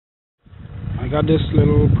got this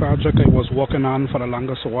little project I was working on for the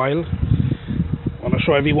longest while. I want to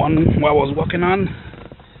show everyone what I was working on.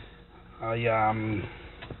 I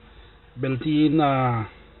built in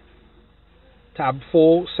tab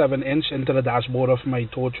 4 7-inch into the dashboard of my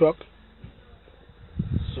tow truck.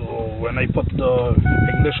 So when I put the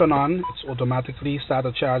ignition on, it's automatically start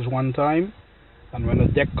to charge one time, and when the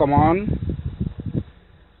deck come on,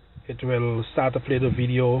 it will start to play the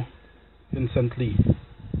video instantly.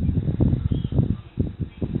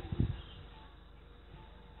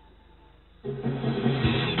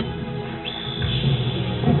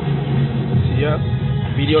 See ya?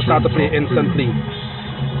 Video start to play instantly.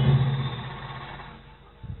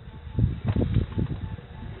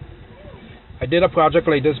 I did a project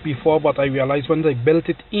like this before, but I realized when I built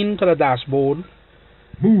it into the dashboard,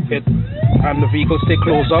 and the vehicle stay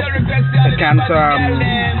close up, it can't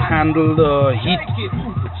handle the heat.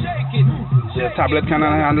 The tablet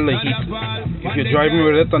cannot handle the heat. If you're driving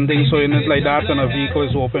with it and things so in it like that and a vehicle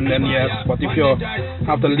is open, then yes. But if you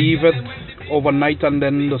have to leave it overnight and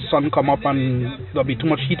then the sun come up and there'll be too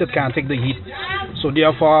much heat, it can't take the heat. So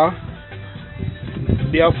therefore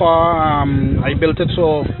I built it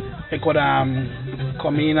so it could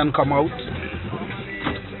come in and come out.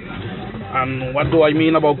 And what do I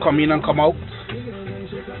mean about come in and come out?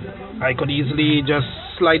 I could easily just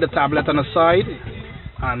slide the tablet on the side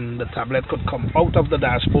and the tablet could come out of the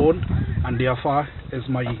dashboard, and therefore is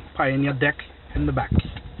my Pioneer deck in the back.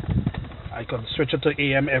 I could switch it to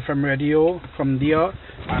AM FM radio from there,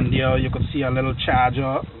 and there you could see a little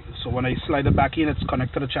charger. So when I slide it back in, it's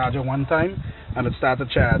connected to the charger one time and it starts to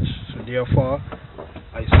charge. So therefore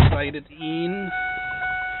I slide it in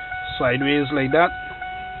sideways like that,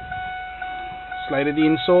 slide it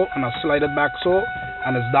in so, and I slide it back so,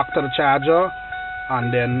 and it's docked to the charger,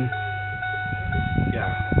 and then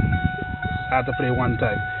yeah, start to play one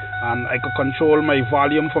time. And I could control my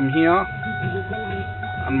volume from here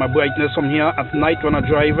and my brightness from here. At night when I'm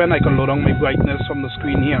driving, I can lower down my brightness from the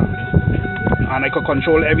screen here, and I could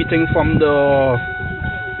control everything from the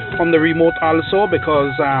remote also,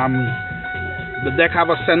 because the deck have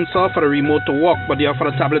a sensor for the remote to work, but they have for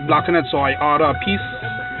the tablet blocking it. So I order a piece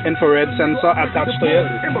infrared sensor attached to it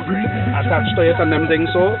and them things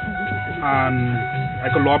so, and I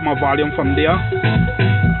could lower up my volume from there,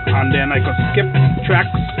 and then I could skip tracks.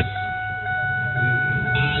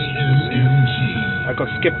 I could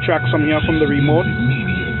skip tracks from here from the remote.